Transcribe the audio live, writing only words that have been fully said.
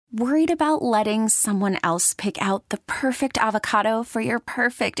Worried about letting someone else pick out the perfect avocado for your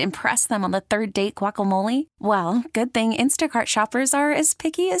perfect impress them on the third date guacamole? Well, good thing Instacart shoppers are as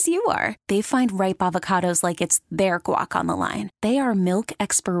picky as you are. They find ripe avocados like it's their guac on the line. They are milk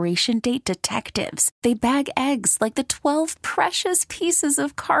expiration date detectives. They bag eggs like the 12 precious pieces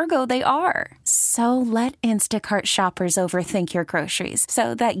of cargo they are. So let Instacart shoppers overthink your groceries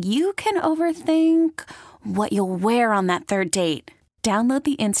so that you can overthink what you'll wear on that third date. Download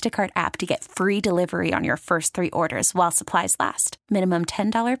the Instacart app to get free delivery on your first 3 orders while supplies last. Minimum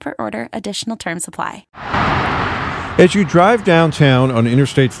 $10 per order. Additional terms apply. As you drive downtown on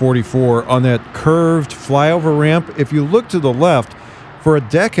Interstate 44 on that curved flyover ramp, if you look to the left, for a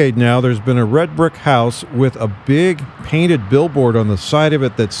decade now, there's been a red brick house with a big painted billboard on the side of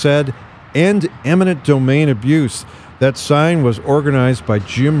it that said, "End eminent domain abuse." That sign was organized by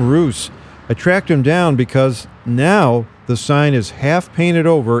Jim Roos. I tracked him down because now the sign is half painted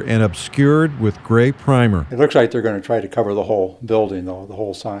over and obscured with gray primer. It looks like they're going to try to cover the whole building, though, the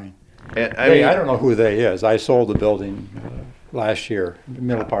whole sign. I don't know who they is. I sold the building last year,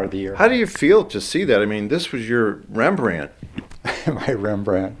 middle part of the year. How do you feel to see that? I mean, this was your Rembrandt. My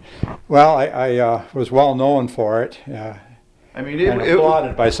Rembrandt. Well, I was well known for it. It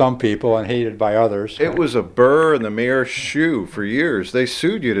applauded by some people and hated by others. It was a burr in the mayor's shoe for years. They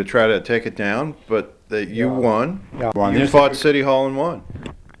sued you to try to take it down, but you won. Yeah. You fought City Hall and won.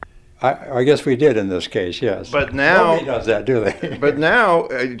 I guess we did in this case, yes. But now nobody does that, do they? But now,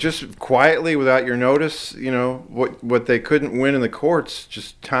 just quietly, without your notice, what they couldn't win in the courts,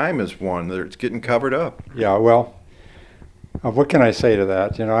 just time has won. It's getting covered up. Yeah. Well, what can I say to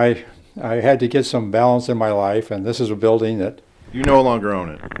that? I had to get some balance in my life, and this is a building that you no longer own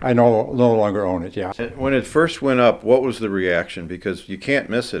it. I no longer own it, yeah. When it first went up, what was the reaction? Because you can't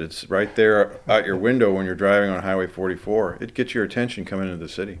miss it. It's right there out your window when you're driving on Highway 44. It gets your attention coming into the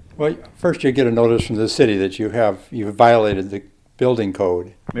city. Well, first you get a notice from the city that you violated the building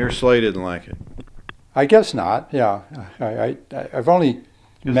code. Mayor Slay didn't like it. I guess not, yeah. I've only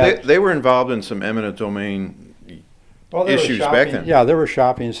met... They were involved in some eminent domain issues back then. Yeah, there were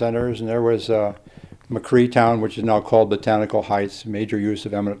shopping centers, and there was McCree Town, which is now called Botanical Heights, major use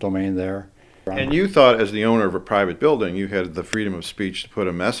of eminent domain there. And you thought, as the owner of a private building, you had the freedom of speech to put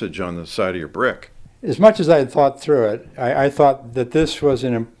a message on the side of your brick. As much as I had thought through it, I thought that this was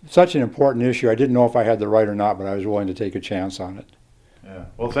such an important issue. I didn't know if I had the right or not, but I was willing to take a chance on it. Yeah.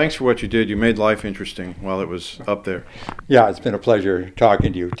 Well, thanks for what you did. You made life interesting while it was up there. Yeah, it's been a pleasure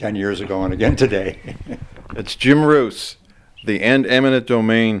talking to you 10 years ago and again today. It's Jim Roos, the End Eminent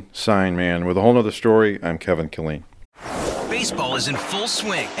Domain sign man. With a whole nother story, I'm Kevin Killeen. Baseball is in full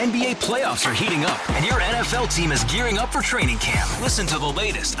swing. NBA playoffs are heating up, and your NFL team is gearing up for training camp. Listen to the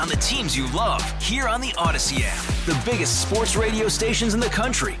latest on the teams you love here on the Odyssey app. The biggest sports radio stations in the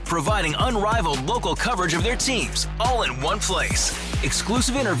country, providing unrivaled local coverage of their teams, all in one place.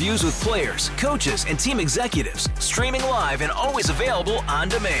 Exclusive interviews with players, coaches, and team executives, streaming live and always available on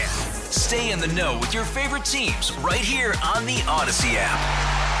demand. Stay in the know with your favorite teams right here on the Odyssey app.